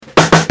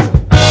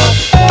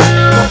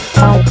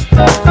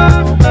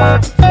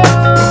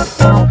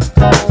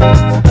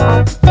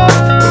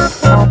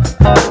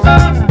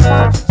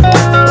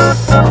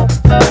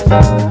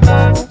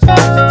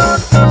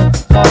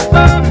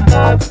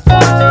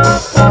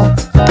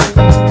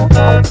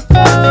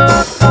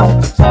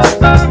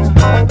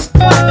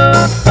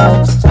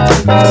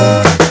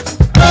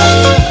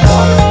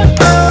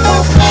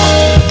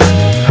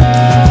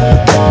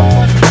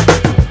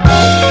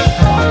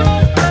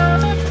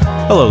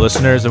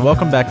listeners, and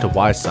welcome back to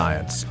Why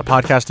Science, a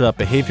podcast about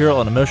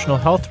behavioral and emotional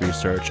health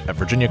research at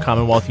Virginia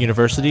Commonwealth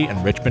University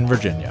in Richmond,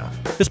 Virginia.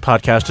 This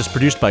podcast is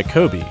produced by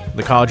COBE,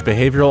 the College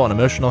Behavioral and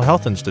Emotional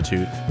Health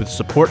Institute, with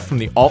support from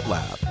the Alt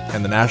Lab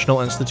and the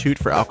National Institute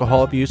for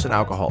Alcohol Abuse and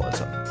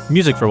Alcoholism.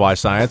 Music for Why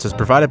Science is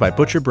provided by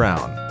Butcher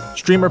Brown.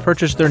 Stream or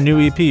purchase their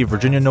new EP,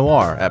 Virginia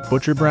Noir, at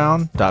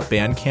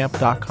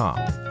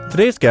butcherbrown.bandcamp.com.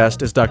 Today's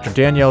guest is Dr.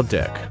 Danielle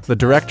Dick, the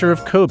director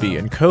of COBE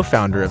and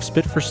co-founder of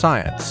Spit for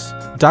Science.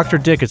 Dr.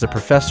 Dick is a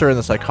professor in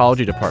the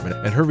psychology department,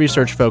 and her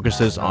research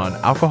focuses on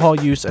alcohol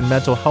use and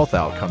mental health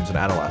outcomes in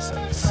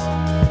adolescents.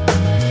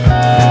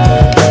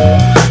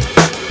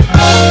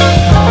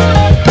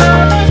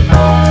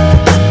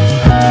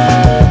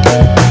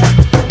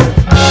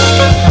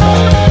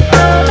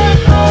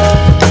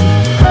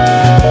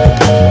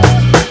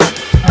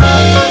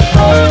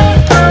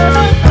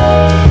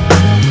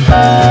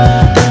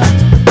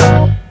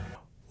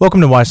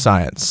 Welcome to Why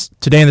Science.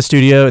 Today in the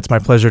studio, it's my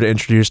pleasure to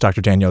introduce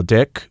Dr. Danielle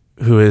Dick,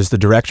 who is the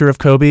director of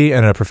COBE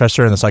and a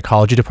professor in the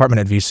psychology department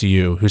at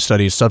VCU, who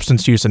studies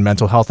substance use and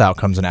mental health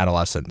outcomes in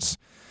adolescents.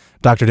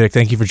 Dr. Dick,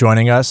 thank you for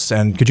joining us,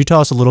 and could you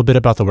tell us a little bit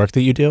about the work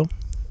that you do?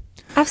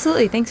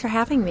 Absolutely. Thanks for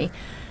having me.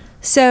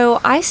 So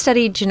I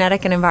studied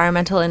genetic and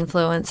environmental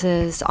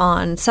influences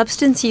on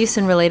substance use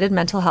and related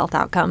mental health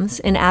outcomes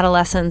in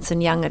adolescents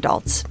and young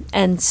adults.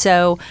 And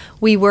so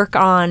we work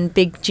on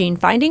big gene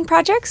finding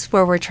projects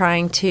where we're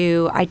trying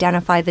to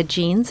identify the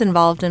genes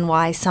involved in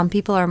why some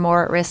people are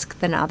more at risk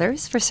than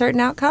others for certain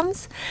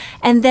outcomes.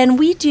 And then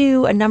we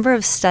do a number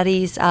of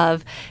studies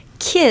of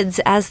kids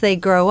as they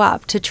grow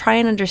up to try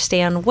and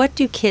understand what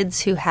do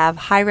kids who have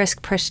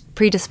high-risk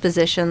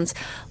predispositions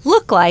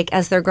look like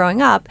as they're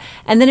growing up,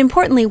 and then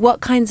importantly, what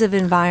kinds of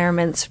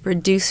environments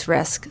reduce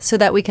risk so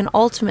that we can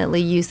ultimately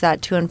use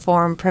that to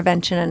inform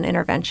prevention and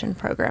intervention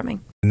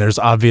programming. And there's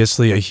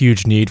obviously a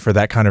huge need for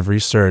that kind of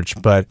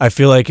research, but I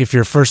feel like if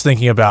you're first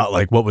thinking about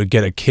like what would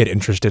get a kid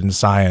interested in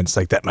science,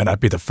 like that might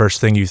not be the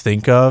first thing you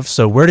think of.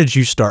 So where did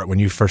you start when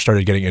you first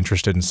started getting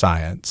interested in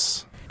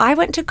science? I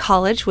went to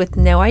college with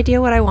no idea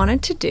what I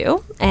wanted to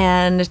do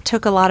and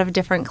took a lot of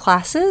different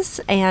classes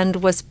and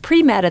was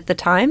pre-med at the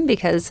time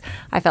because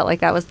I felt like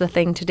that was the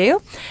thing to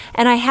do.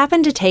 And I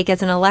happened to take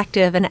as an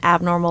elective an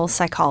abnormal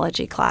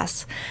psychology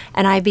class.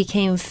 And I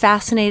became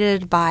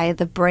fascinated by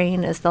the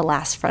brain as the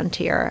last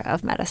frontier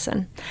of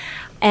medicine.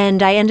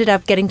 And I ended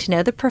up getting to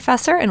know the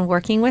professor and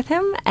working with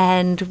him,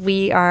 and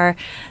we are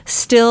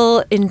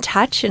still in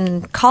touch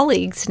and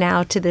colleagues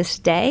now to this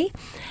day.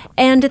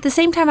 And at the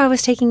same time, I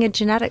was taking a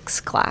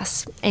genetics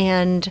class,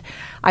 and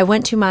I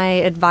went to my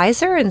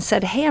advisor and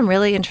said, hey, I'm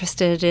really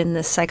interested in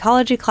this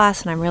psychology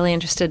class, and I'm really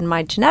interested in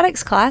my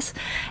genetics class.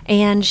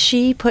 And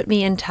she put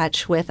me in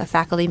touch with a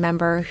faculty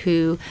member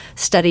who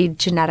studied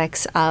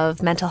genetics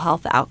of mental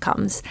health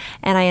outcomes.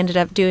 And I ended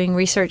up doing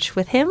research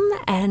with him,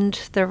 and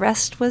the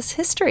rest was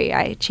history.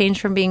 I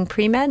changed from being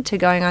pre-med to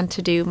going on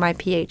to do my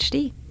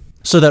PhD.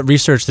 So that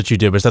research that you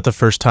did, was that the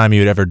first time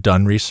you had ever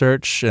done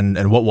research?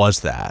 And what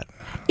was that?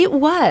 It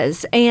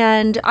was,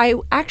 and I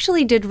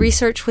actually did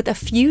research with a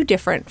few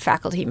different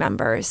faculty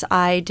members.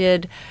 I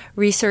did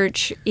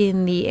research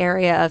in the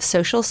area of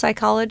social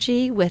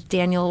psychology with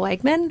Daniel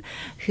Wegman,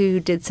 who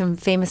did some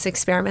famous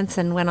experiments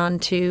and went on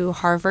to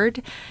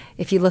Harvard.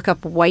 If you look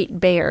up white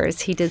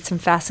bears, he did some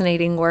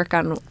fascinating work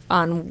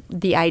on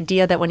the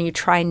idea that when you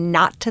try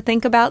not to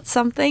think about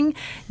something,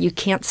 you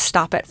can't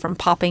stop it from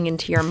popping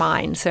into your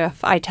mind. So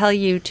if I tell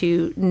you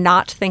to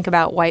not think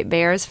about white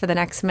bears for the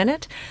next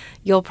minute,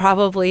 you'll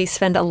probably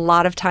spend a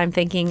lot of time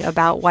thinking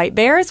about white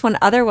bears when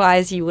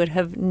otherwise you would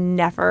have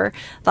never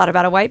thought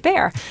about a white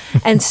bear.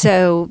 And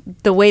so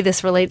the way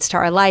this relates to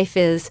our life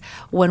is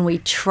when we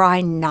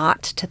try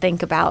not to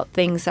think about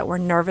things that we're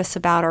nervous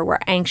about or we're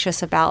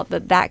anxious about,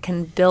 that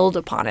can build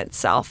upon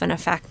itself and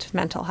affect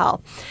mental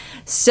health.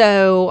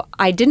 So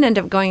I didn't end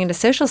up going into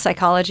social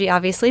psychology,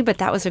 obviously, but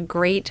that was a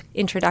great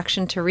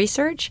introduction to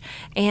research.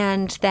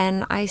 And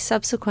then I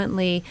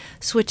subsequently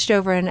switched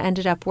over and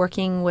ended up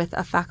working with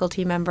a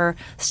faculty member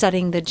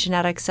studying the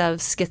genetics of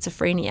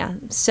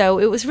schizophrenia. So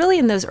it was really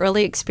in those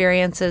early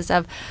experiences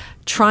of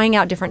trying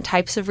out different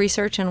types of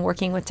research and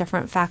working with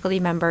different faculty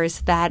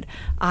members that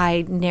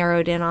I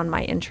narrowed in on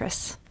my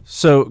interests.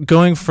 So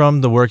going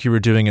from the work you were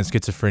doing in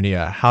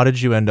schizophrenia, how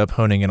did you end up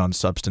honing in on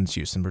substance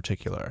use in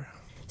particular?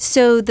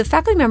 So the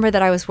faculty member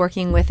that I was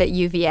working with at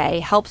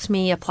UVA helped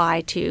me apply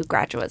to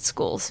graduate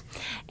schools.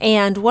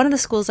 And one of the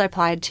schools I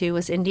applied to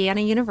was Indiana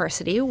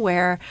University,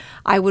 where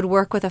I would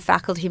work with a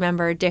faculty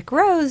member, Dick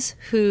Rose,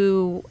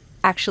 who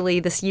actually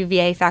this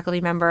UVA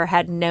faculty member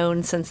had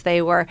known since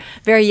they were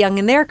very young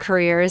in their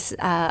careers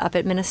up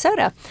at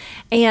Minnesota.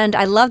 And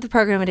I loved the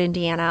program at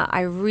Indiana.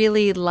 I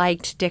really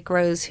liked Dick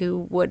Rose,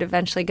 who would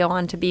eventually go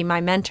on to be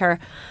my mentor.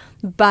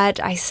 But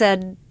I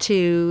said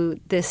to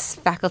this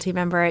faculty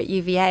member at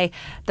UVA,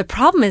 the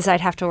problem is I'd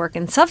have to work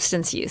in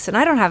substance use, and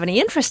I don't have any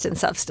interest in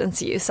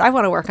substance use. I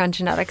want to work on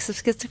genetics of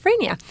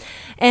schizophrenia.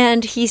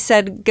 And he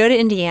said, go to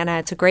Indiana.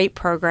 It's a great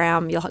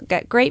program. You'll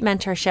get great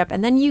mentorship,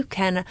 and then you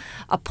can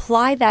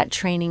apply that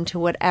training to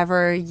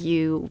whatever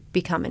you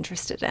become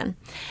interested in.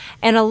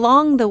 And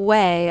along the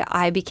way,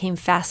 I became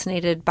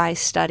fascinated by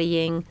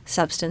studying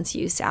substance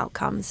use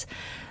outcomes.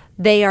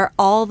 They are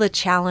all the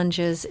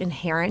challenges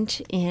inherent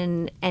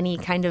in any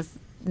kind of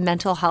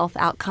mental health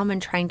outcome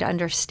and trying to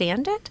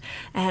understand it.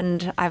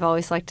 And I've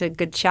always liked a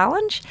good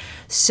challenge.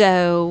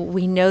 So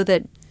we know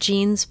that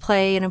genes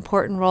play an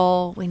important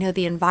role. We know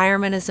the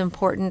environment is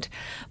important,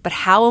 but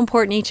how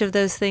important each of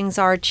those things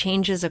are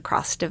changes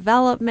across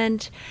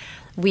development.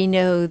 We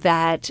know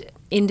that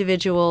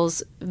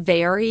individuals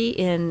vary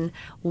in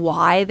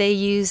why they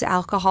use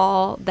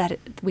alcohol, that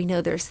we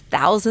know there's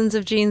thousands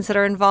of genes that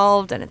are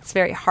involved and it's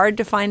very hard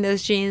to find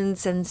those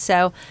genes. And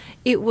so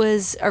it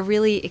was a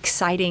really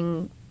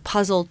exciting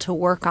puzzle to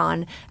work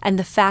on. And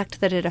the fact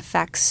that it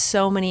affects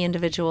so many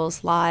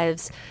individuals'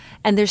 lives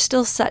and there's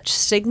still such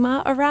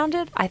stigma around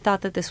it, I thought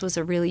that this was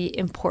a really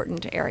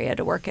important area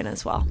to work in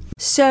as well.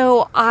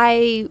 So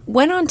I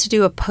went on to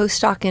do a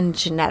postdoc in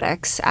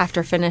genetics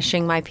after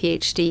finishing my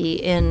PhD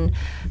in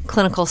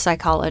clinical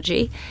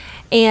psychology.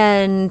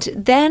 And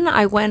then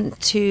I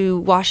went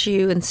to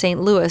WashU in St.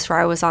 Louis, where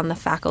I was on the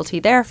faculty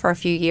there for a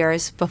few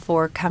years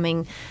before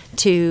coming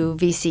to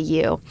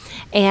VCU.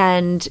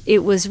 And it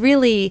was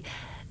really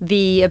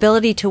the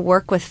ability to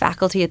work with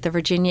faculty at the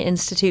Virginia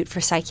Institute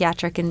for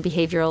Psychiatric and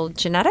Behavioral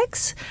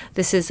Genetics.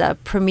 This is a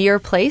premier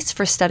place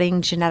for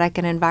studying genetic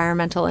and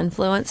environmental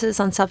influences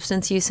on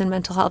substance use and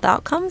mental health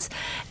outcomes.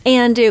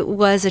 And it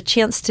was a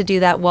chance to do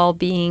that while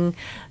being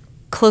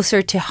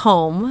closer to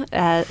home,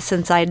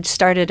 since I'd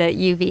started at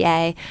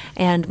UVA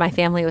and my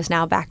family was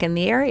now back in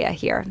the area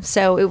here.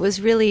 So it was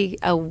really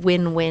a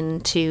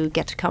win-win to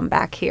get to come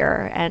back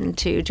here and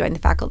to join the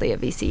faculty at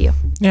VCU.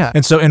 Yeah.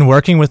 And so in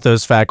working with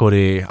those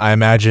faculty, I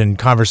imagine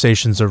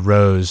conversations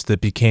arose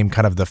that became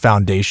kind of the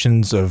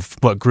foundations of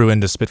what grew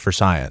into Spit for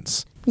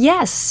Science.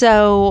 Yes.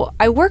 So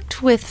I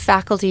worked with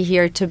faculty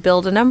here to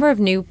build a number of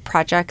new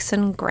projects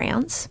and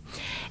grants.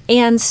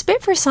 And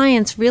Spit for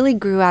Science really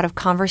grew out of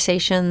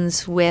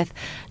conversations with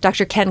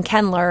Dr. Ken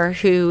Kendler,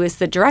 who is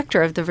the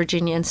director of the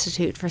Virginia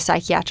Institute for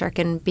Psychiatric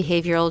and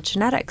Behavioral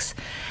Genetics.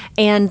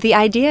 And the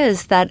idea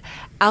is that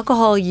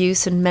alcohol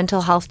use and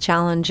mental health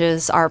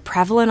challenges are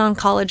prevalent on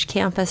college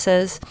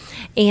campuses.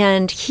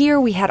 And here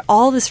we had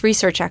all this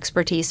research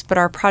expertise, but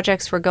our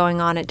projects were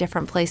going on at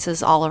different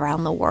places all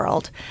around the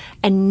world.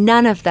 And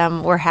none of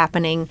them were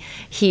happening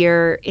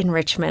here in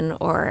Richmond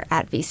or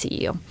at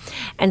VCU.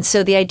 And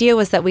so the idea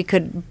was that we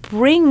could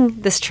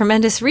bring this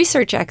tremendous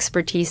research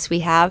expertise we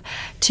have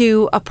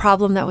to a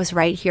problem that was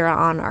right here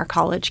on our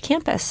college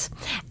campus.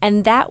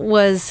 And that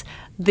was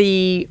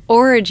the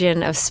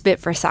origin of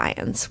Spit for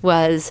Science,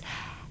 was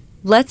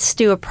let's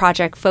do a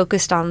project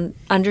focused on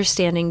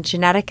understanding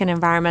genetic and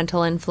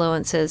environmental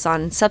influences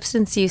on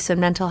substance use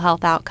and mental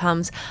health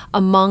outcomes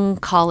among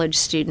college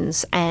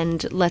students,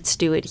 and let's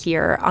do it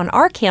here on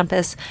our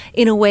campus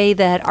in a way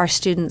that our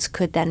students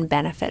could then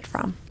benefit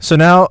from. So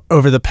now,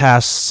 over the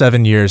past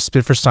 7 years,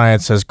 Spit for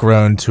Science has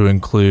grown to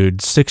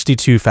include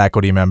 62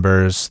 faculty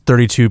members,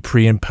 32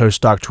 pre- and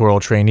postdoctoral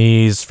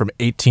trainees from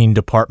 18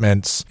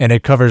 departments, and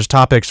it covers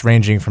topics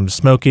ranging from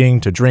smoking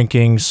to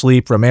drinking,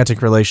 sleep,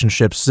 romantic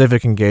relationships,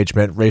 civic engagement,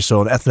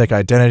 racial and ethnic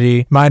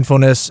identity,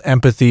 mindfulness,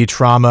 empathy,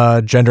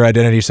 trauma, gender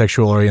identity,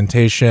 sexual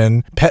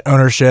orientation, pet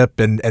ownership,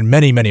 and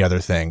many, many other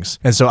things.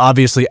 And so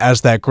obviously,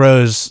 as that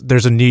grows,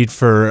 there's a need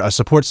for a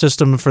support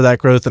system for that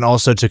growth and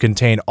also to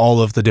contain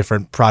all of the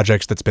different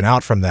projects that's been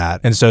out from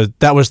that. And so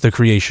that was the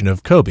creation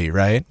of COBE,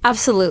 right?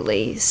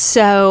 Absolutely.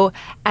 So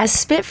as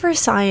Spit for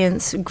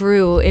Science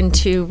grew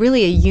into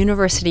really a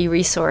university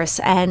resource,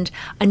 and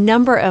a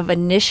number of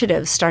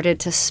initiatives started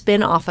to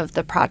spin off of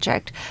the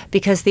project,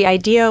 because the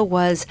idea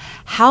was,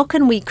 how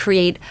can we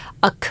create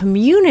a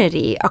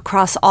community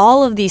across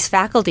all of these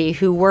faculty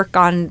who work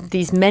on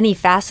these many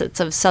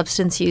facets of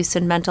substance use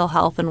and mental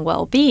health and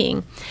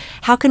well-being?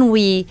 How can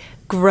we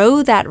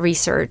grow that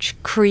research,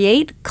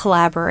 create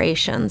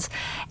collaborations,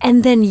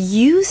 and then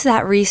use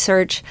that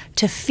research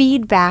to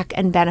feed back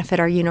and benefit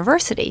our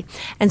university?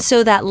 And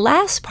so that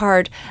last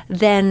part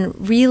then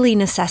really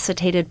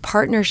necessitated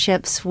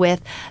partnerships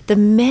with the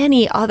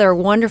many other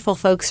wonderful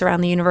folks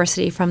around the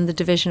university from the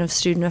Division of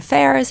Student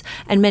Affairs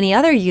and many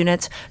other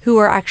units who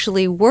are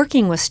actually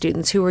working with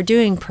students, who are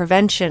doing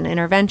prevention,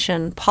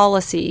 intervention,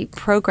 policy,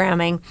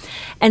 programming.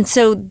 And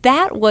so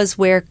that was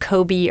where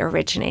COBE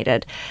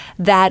originated,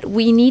 that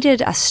we needed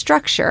needed a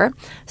structure,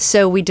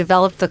 so we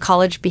developed the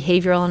College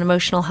Behavioral and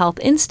Emotional Health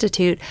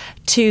Institute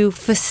to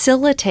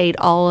facilitate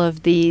all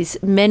of these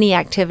many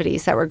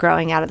activities that were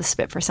growing out of the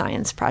Spit for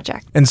Science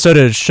project. And so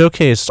to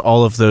showcase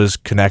all of those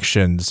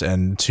connections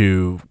and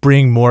to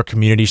bring more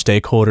community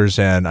stakeholders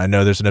in, I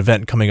know there's an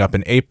event coming up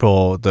in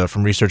April, the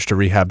From Research to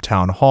Rehab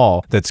Town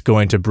Hall, that's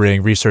going to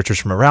bring researchers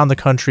from around the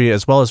country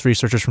as well as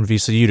researchers from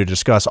VCU to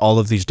discuss all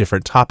of these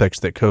different topics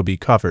that COBE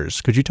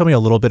covers. Could you tell me a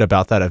little bit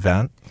about that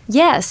event?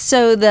 Yes.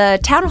 So the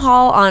Town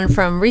Hall on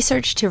From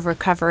Research to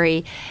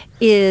Recovery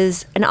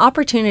is an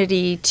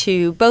opportunity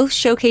to both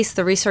showcase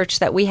the research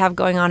that we have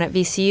going on at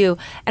VCU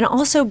and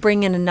also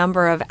bring in a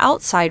number of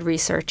outside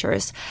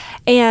researchers.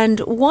 And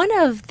one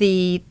of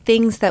the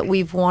things that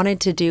we've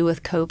wanted to do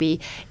with COBE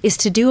is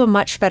to do a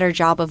much better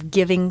job of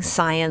giving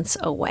science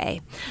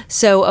away.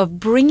 So of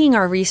bringing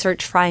our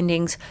research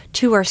findings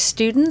to our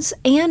students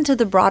and to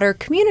the broader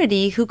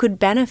community who could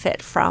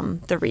benefit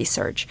from the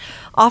research.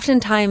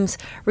 Oftentimes,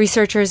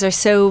 researchers are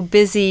so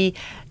busy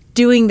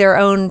doing their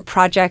own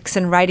projects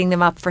and writing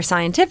them up for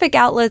scientific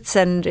outlets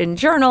and in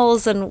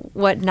journals and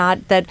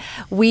whatnot that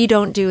we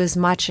don't do as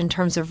much in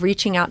terms of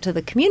reaching out to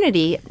the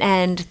community.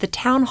 And the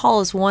town hall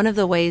is one of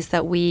the ways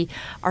that we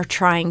are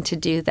trying to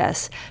do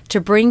this, to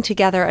bring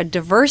together a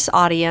diverse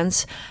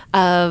audience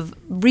of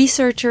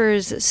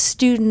researchers,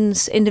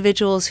 students,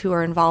 individuals who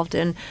are involved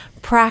in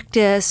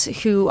practice,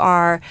 who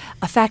are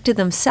affected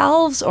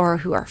themselves or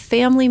who are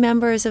family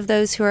members of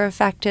those who are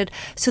affected,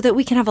 so that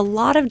we can have a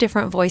lot of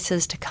different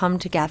voices to come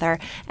together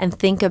and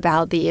think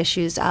about the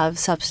issues of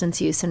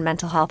substance use and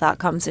mental health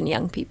outcomes in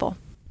young people.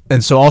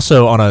 And so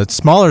also on a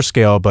smaller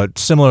scale, but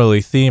similarly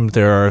themed,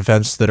 there are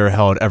events that are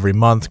held every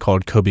month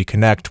called COBE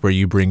Connect, where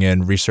you bring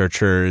in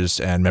researchers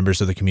and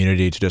members of the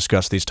community to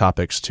discuss these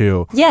topics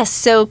too. Yes,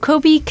 so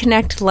COBE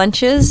Connect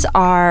lunches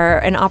are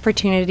an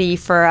opportunity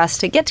for us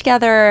to get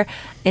together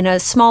in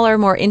a smaller,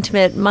 more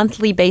intimate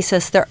monthly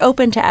basis. They're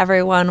open to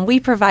everyone. We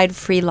provide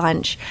free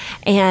lunch.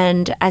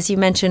 And as you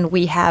mentioned,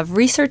 we have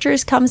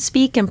researchers come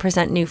speak and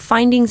present new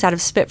findings out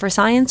of Spit for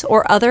Science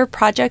or other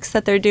projects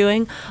that they're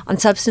doing on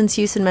substance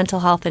use and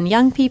mental health in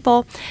young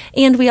people.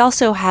 And we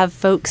also have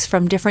folks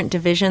from different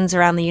divisions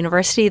around the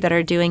university that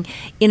are doing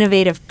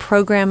innovative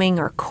programming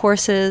or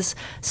courses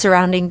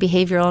surrounding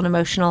behavioral and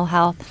emotional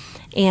health.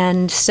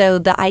 And so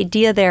the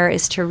idea there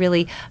is to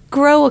really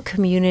grow a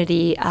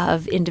community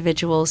of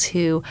individuals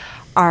who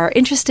are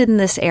interested in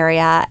this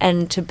area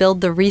and to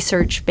build the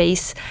research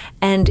base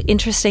and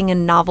interesting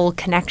and novel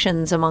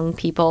connections among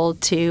people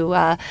to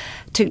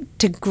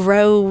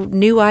grow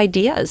new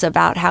ideas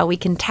about how we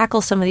can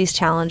tackle some of these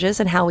challenges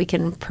and how we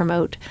can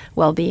promote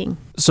well-being.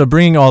 So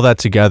bringing all that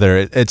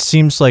together, it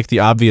seems like the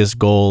obvious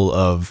goal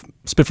of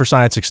Spit for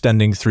Science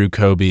extending through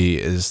COBE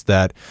is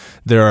that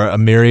there are a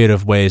myriad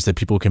of ways that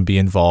people can be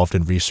involved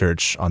in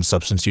research on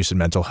substance use and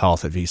mental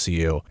health at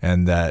VCU,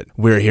 and that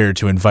we're here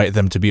to invite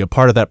them to be a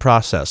part of that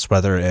process,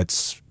 whether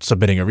it's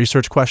submitting a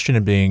research question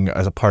and being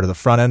as a part of the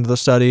front end of the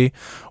study,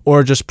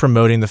 or just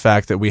promoting the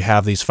fact that we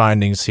have these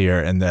findings here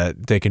and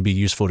that they can be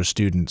useful to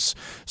students.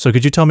 So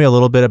could you tell me a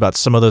little bit about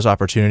some of those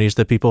opportunities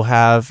that people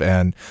have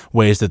and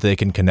ways that they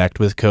can connect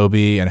with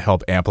COBE and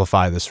help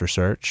amplify this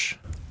research?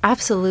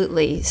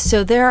 Absolutely.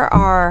 So there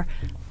are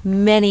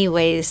many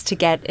ways to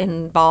get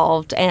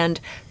involved, and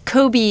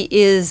COBE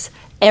is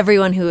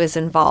everyone who is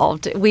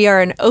involved. We are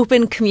an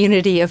open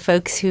community of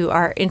folks who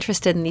are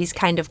interested in these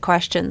kind of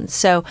questions.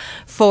 So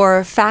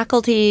for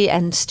faculty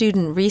and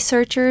student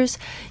researchers,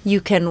 you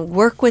can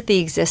work with the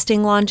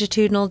existing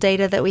longitudinal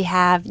data that we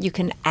have. You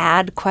can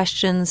add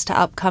questions to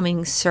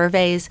upcoming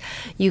surveys.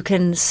 You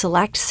can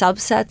select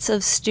subsets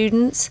of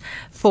students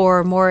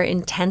for more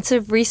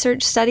intensive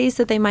research studies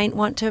that they might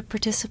want to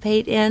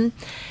participate in.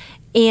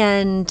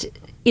 And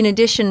in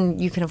addition,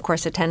 you can, of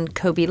course, attend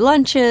COBE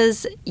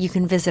lunches. You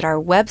can visit our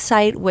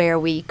website where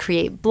we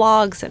create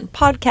blogs and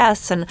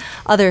podcasts and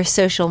other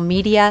social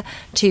media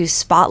to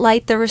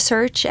spotlight the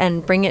research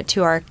and bring it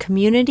to our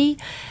community.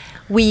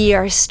 We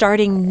are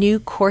starting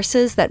new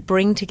courses that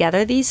bring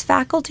together these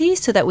faculty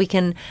so that we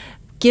can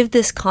give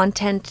this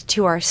content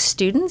to our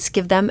students,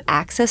 give them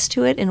access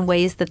to it in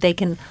ways that they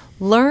can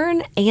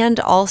learn and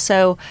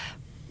also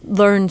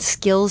learn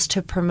skills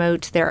to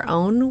promote their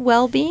own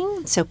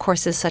well-being, so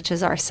courses such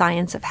as our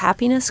Science of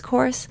Happiness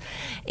course.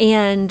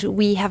 And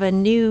we have a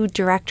new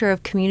director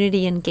of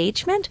community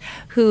engagement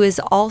who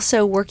is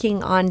also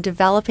working on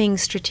developing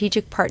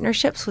strategic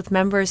partnerships with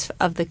members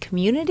of the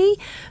community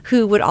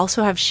who would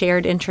also have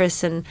shared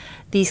interests in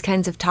these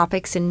kinds of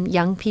topics in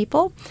young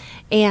people.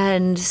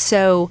 And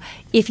so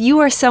if you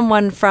are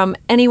someone from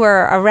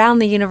anywhere around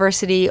the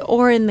university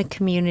or in the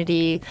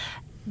community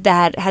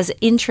that has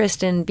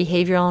interest in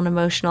behavioral and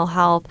emotional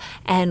health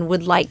and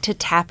would like to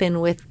tap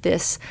in with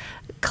this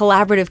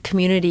collaborative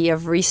community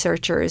of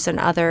researchers and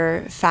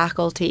other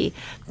faculty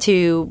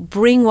to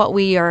bring what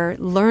we are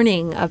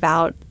learning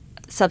about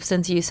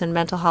substance use and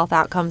mental health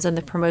outcomes and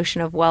the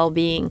promotion of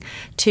well-being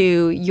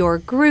to your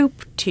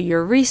group, to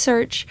your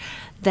research,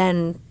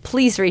 then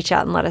please reach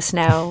out and let us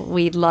know.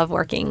 We love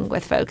working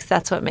with folks.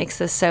 That's what makes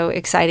this so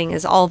exciting,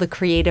 is all the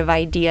creative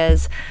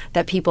ideas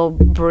that people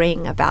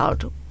bring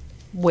about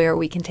where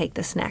we can take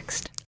this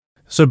next.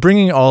 So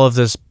bringing all of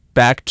this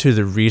back to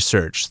the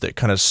research that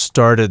kind of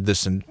started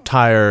this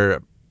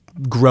entire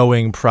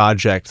growing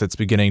project that's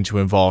beginning to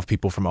involve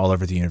people from all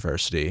over the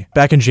university.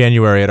 Back in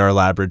January at our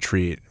lab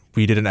retreat,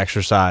 we did an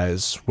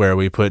exercise where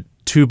we put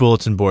 2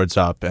 bulletin boards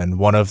up, and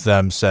one of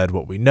them said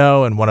what we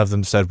know and one of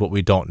them said what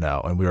we don't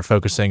know. And we were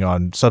focusing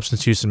on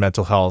substance use and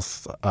mental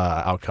health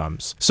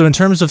outcomes. So in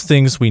terms of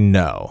things we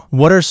know,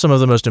 what are some of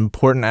the most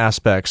important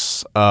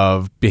aspects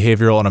of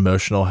behavioral and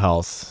emotional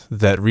health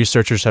that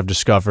researchers have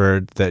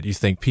discovered that you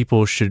think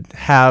people should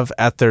have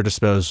at their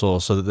disposal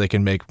so that they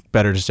can make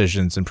better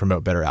decisions and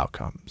promote better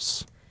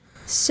outcomes?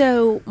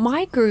 So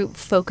my group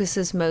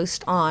focuses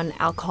most on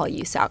alcohol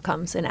use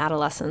outcomes in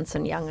adolescents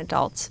and young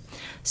adults.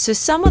 So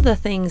some of the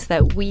things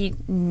that we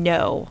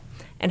know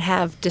and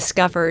have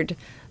discovered,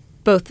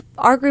 both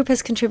our group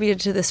has contributed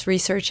to this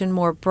research and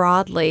more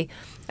broadly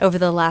over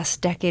the last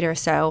decade or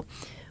so,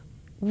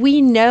 we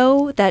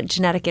know that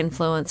genetic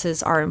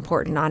influences are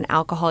important on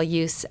alcohol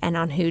use and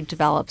on who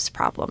develops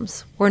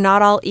problems. We're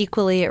not all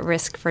equally at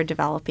risk for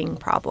developing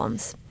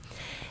problems.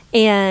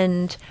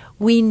 And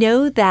we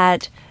know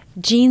that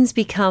genes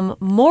become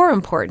more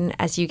important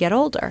as you get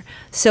older.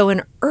 So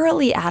in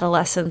early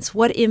adolescence,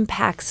 what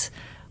impacts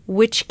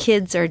which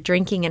kids are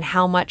drinking and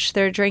how much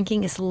they're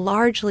drinking is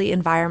largely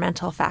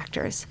environmental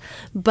factors.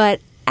 But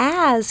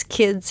as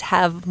kids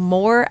have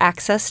more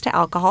access to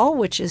alcohol,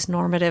 which is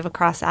normative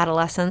across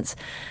adolescence,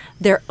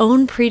 their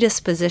own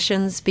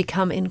predispositions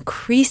become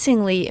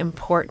increasingly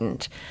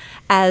important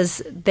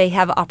as they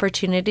have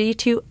opportunity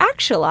to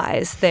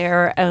actualize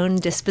their own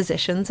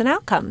dispositions and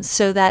outcomes.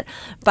 So that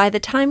by the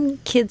time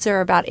kids are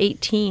about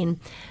 18,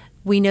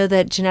 we know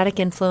that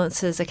genetic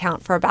influences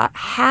account for about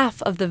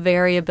half of the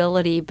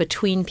variability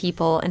between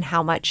people and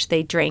how much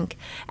they drink,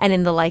 and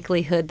in the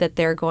likelihood that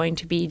they're going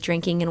to be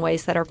drinking in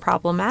ways that are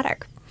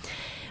problematic.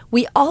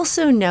 We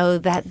also know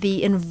that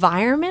the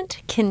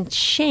environment can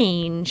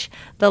change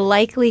the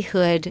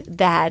likelihood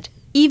that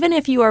even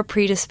if you are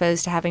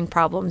predisposed to having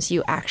problems,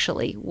 you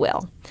actually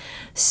will.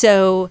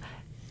 So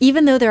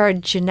even though there are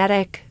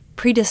genetic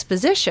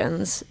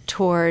predispositions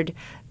toward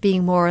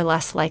being more or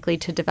less likely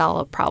to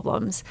develop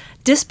problems,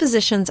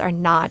 dispositions are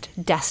not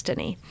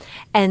destiny.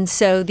 And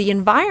so the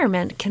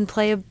environment can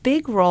play a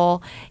big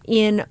role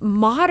in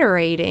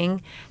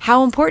moderating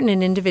how important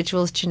an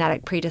individual's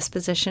genetic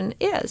predisposition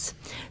is.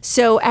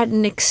 So at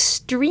an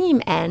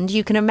extreme end,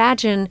 you can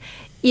imagine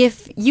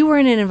if you were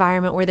in an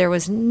environment where there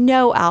was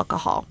no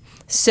alcohol,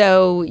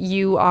 so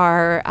you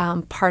are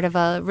part of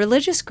a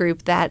religious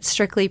group that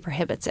strictly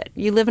prohibits it.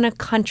 You live in a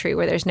country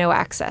where there's no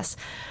access.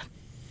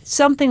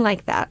 Something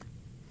like that.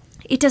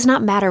 It does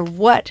not matter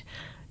what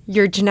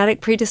your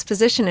genetic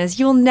predisposition is,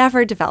 you'll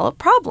never develop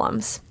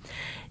problems.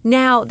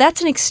 Now,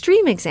 that's an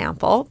extreme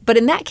example, but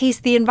in that case,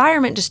 the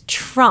environment just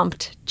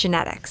trumped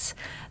genetics.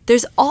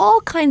 There's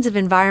all kinds of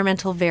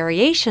environmental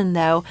variation,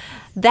 though,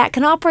 that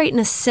can operate in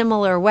a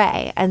similar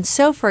way. And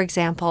so, for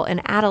example,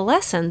 in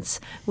adolescence,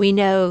 we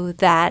know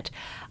that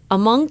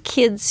among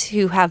kids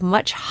who have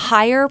much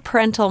higher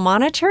parental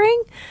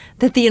monitoring,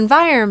 that the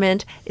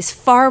environment is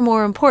far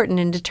more important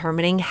in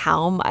determining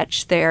how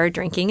much they're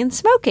drinking and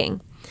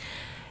smoking.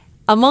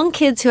 Among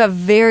kids who have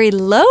very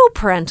low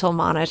parental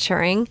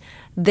monitoring,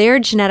 their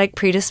genetic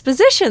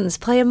predispositions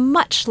play a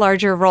much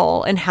larger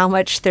role in how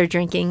much they're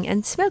drinking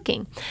and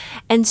smoking.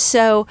 And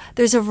so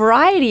there's a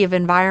variety of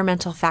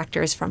environmental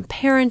factors, from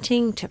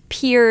parenting to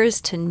peers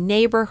to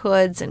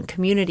neighborhoods and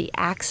community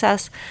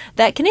access,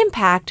 that can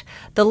impact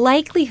the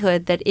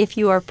likelihood that if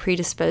you are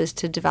predisposed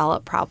to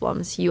develop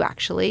problems, you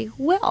actually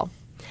will.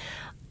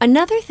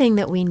 Another thing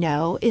that we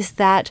know is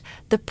that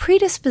the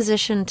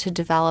predisposition to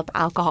develop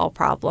alcohol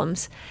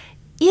problems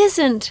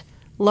isn't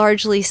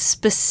largely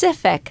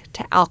specific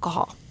to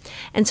alcohol.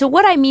 And so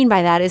what I mean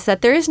by that is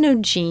that there is no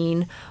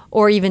gene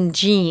or even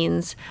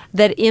genes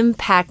that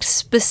impact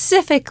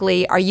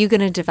specifically, are you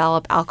going to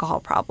develop alcohol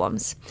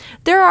problems?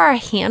 There are a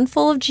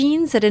handful of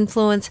genes that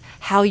influence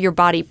how your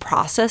body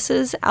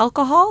processes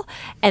alcohol,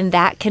 and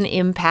that can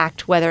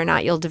impact whether or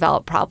not you'll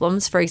develop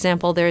problems. For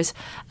example, there's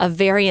a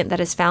variant that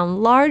is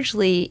found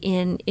largely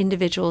in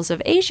individuals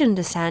of Asian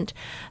descent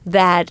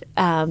that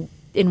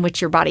in which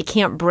your body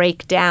can't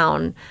break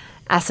down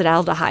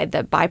acetaldehyde,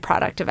 the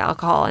byproduct of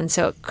alcohol, and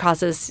so it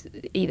causes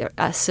either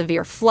a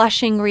severe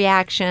flushing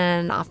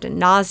reaction, often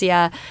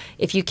nausea.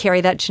 If you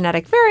carry that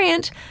genetic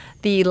variant,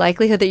 the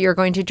likelihood that you're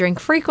going to drink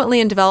frequently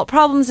and develop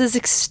problems is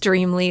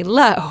extremely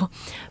low.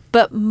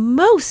 But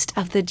most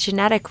of the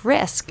genetic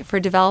risk for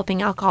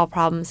developing alcohol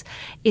problems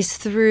is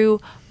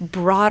through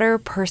broader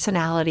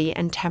personality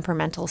and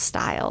temperamental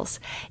styles.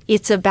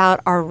 It's about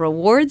our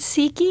reward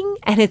seeking,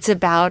 and it's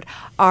about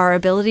our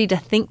ability to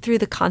think through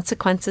the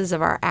consequences of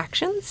our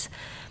actions.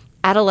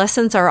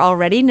 Adolescents are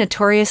already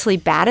notoriously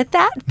bad at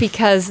that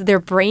because their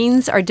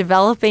brains are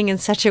developing in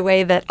such a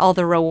way that all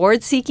the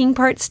reward-seeking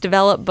parts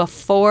develop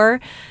before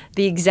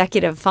the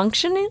executive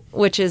functioning,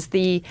 which is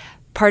the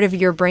part of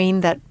your brain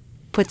that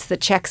puts the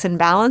checks and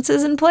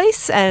balances in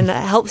place and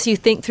helps you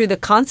think through the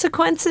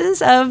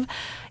consequences of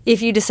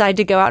if you decide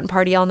to go out and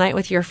party all night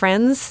with your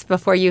friends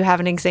before you have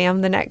an exam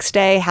the next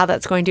day, how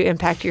that's going to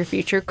impact your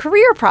future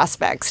career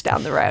prospects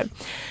down the road.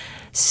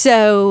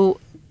 So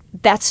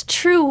that's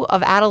true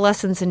of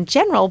adolescents in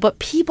general, but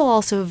people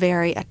also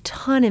vary a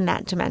ton in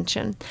that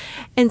dimension.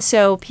 And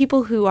so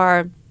people who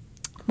are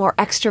more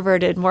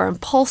extroverted, more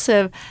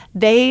impulsive,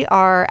 they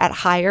are at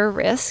higher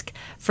risk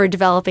for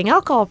developing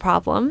alcohol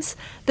problems.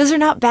 Those are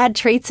not bad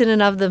traits in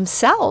and of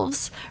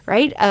themselves,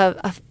 right?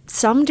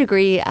 Some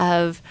degree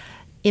of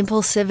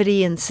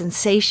impulsivity and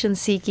sensation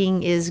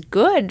seeking is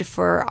good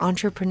for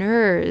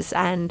entrepreneurs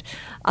and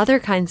other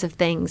kinds of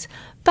things,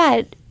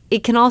 but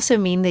it can also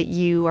mean that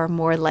you are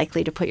more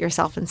likely to put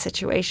yourself in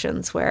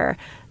situations where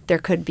there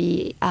could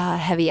be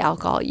heavy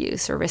alcohol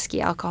use or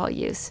risky alcohol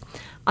use.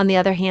 On the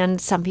other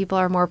hand, some people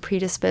are more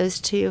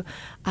predisposed to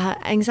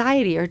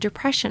anxiety or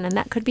depression, and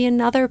that could be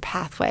another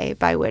pathway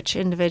by which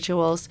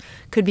individuals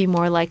could be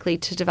more likely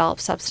to develop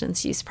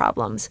substance use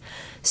problems.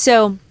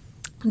 So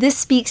this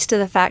speaks to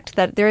the fact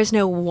that there is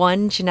no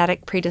one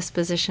genetic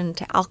predisposition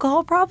to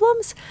alcohol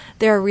problems.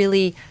 There are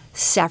really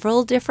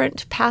several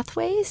different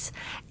pathways,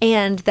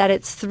 and that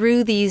it's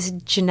through these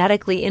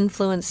genetically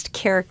influenced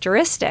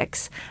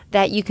characteristics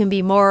that you can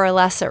be more or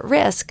less at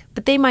risk,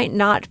 but they might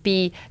not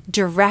be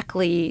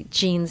directly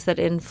genes that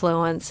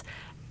influence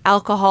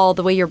alcohol,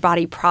 the way your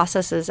body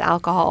processes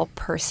alcohol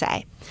per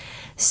se.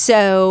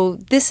 So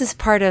this is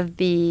part of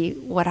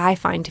what I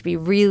find to be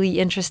really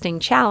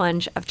interesting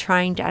challenge of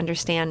trying to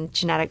understand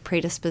genetic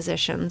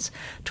predispositions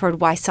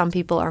toward why some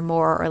people are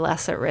more or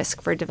less at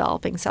risk for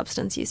developing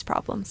substance use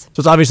problems.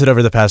 So it's obvious that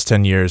over the past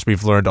 10 years,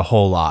 we've learned a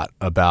whole lot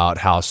about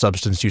how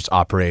substance use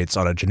operates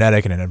on a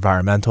genetic and an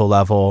environmental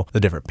level, the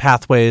different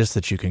pathways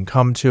that you can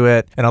come to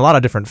it, and a lot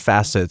of different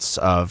facets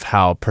of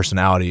how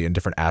personality and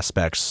different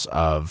aspects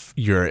of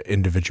your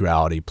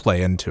individuality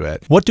play into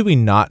it. What do we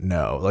not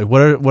know? Like,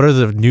 what are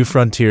the new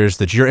frontiers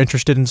that you're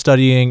interested in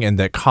studying and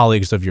that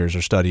colleagues of yours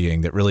are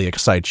studying that really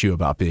excites you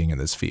about being in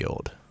this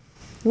field?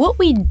 What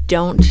we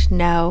don't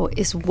know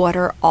is what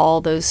are all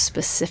those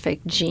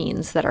specific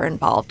genes that are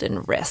involved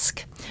in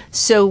risk.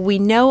 So we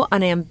know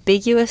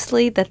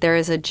unambiguously that there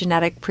is a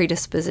genetic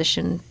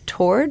predisposition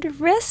toward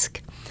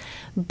risk,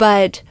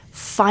 but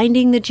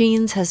finding the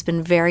genes has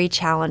been very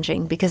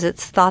challenging because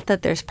it's thought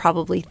that there's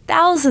probably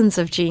thousands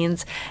of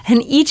genes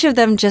and each of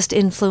them just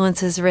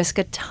influences risk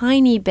a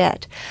tiny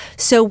bit.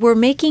 So we're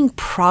making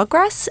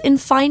progress in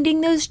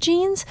finding those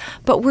genes,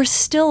 but we're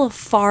still a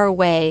far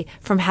way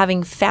from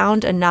having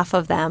found enough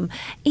of them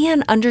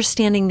and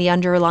understanding the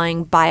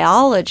underlying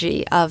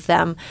biology of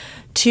them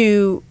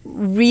to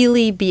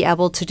really be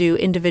able to do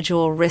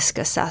individual risk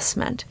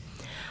assessment.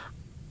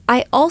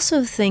 I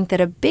also think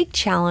that a big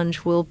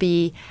challenge will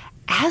be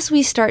as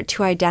we start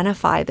to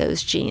identify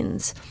those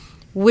genes,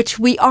 which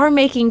we are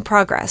making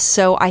progress.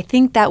 So I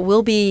think that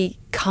will be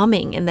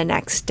coming in the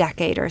next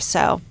decade or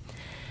so.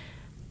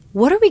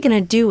 What are we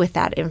going to do with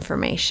that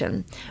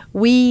information?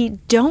 We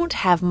don't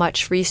have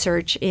much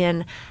research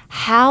in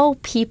how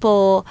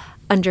people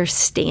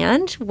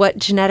understand what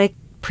genetic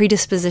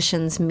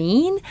predispositions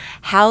mean,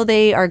 how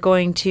they are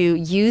going to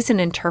use and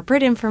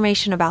interpret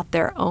information about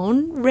their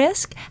own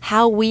risk,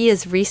 how we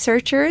as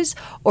researchers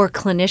or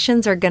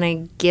clinicians are going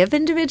to give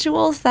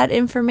individuals that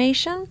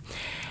information.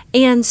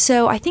 And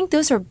so I think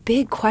those are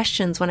big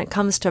questions when it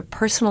comes to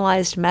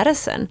personalized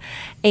medicine.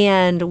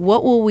 And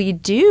what will we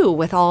do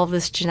with all of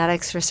this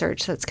genetics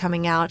research that's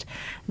coming out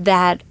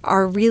that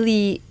are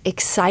really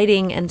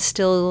exciting and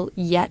still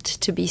yet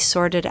to be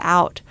sorted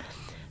out?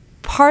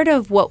 Part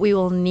of what we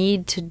will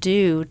need to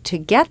do to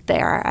get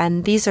there,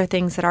 and these are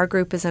things that our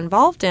group is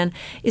involved in,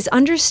 is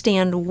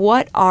understand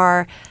what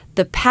are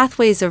the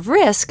pathways of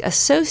risk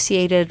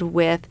associated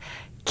with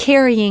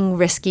carrying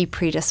risky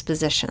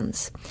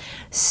predispositions.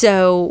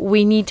 So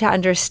we need to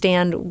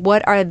understand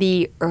what are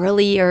the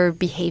earlier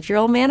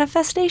behavioral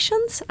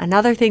manifestations.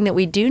 Another thing that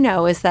we do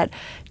know is that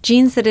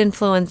genes that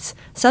influence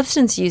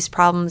substance use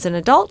problems in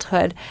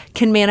adulthood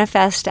can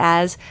manifest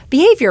as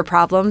behavior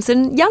problems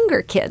in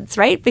younger kids,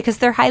 right? Because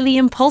they're highly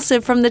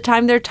impulsive from the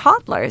time they're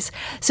toddlers.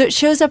 So it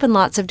shows up in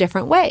lots of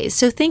different ways.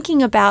 So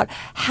thinking about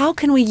how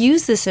can we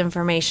use this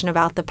information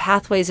about the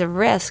pathways of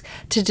risk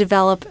to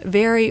develop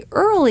very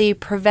early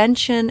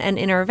prevention and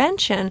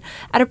intervention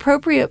at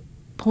appropriate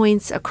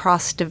points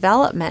across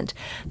development.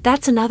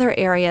 That's another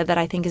area that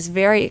I think is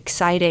very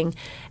exciting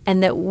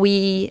and that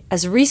we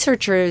as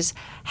researchers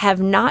have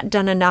not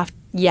done enough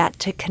yet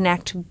to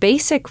connect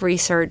basic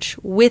research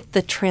with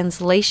the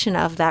translation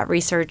of that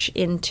research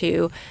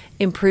into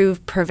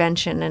improved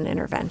prevention and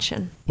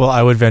intervention. Well,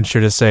 I would venture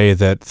to say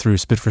that through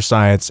Spit for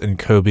Science and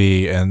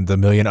COBE and the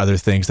million other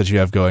things that you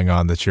have going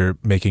on, that you're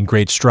making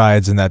great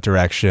strides in that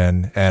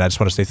direction. And I just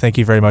want to say thank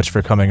you very much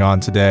for coming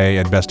on today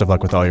and best of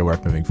luck with all your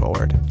work moving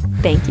forward.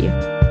 Thank you.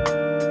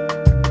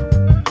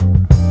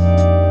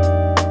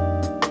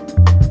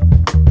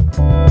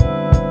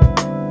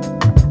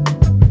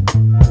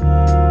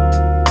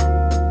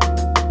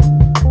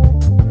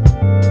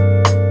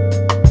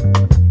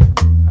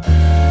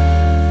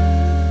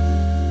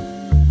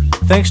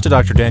 Thanks to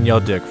Dr. Danielle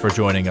Dick for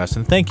joining us,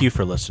 and thank you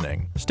for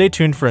listening. Stay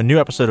tuned for a new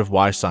episode of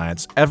Why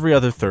Science every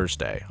other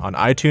Thursday on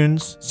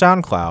iTunes,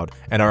 SoundCloud,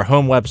 and our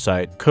home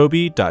website,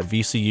 kobe.vcu.edu.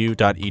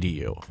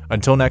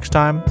 Until next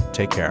time,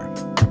 take care.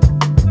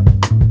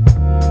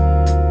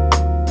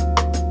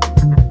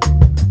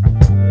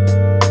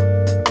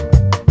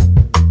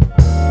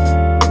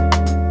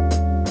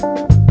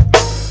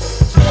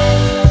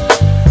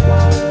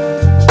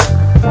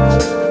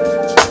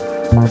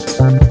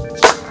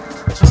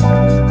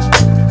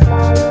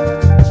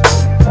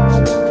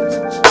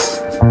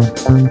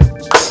 Thank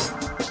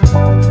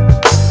you.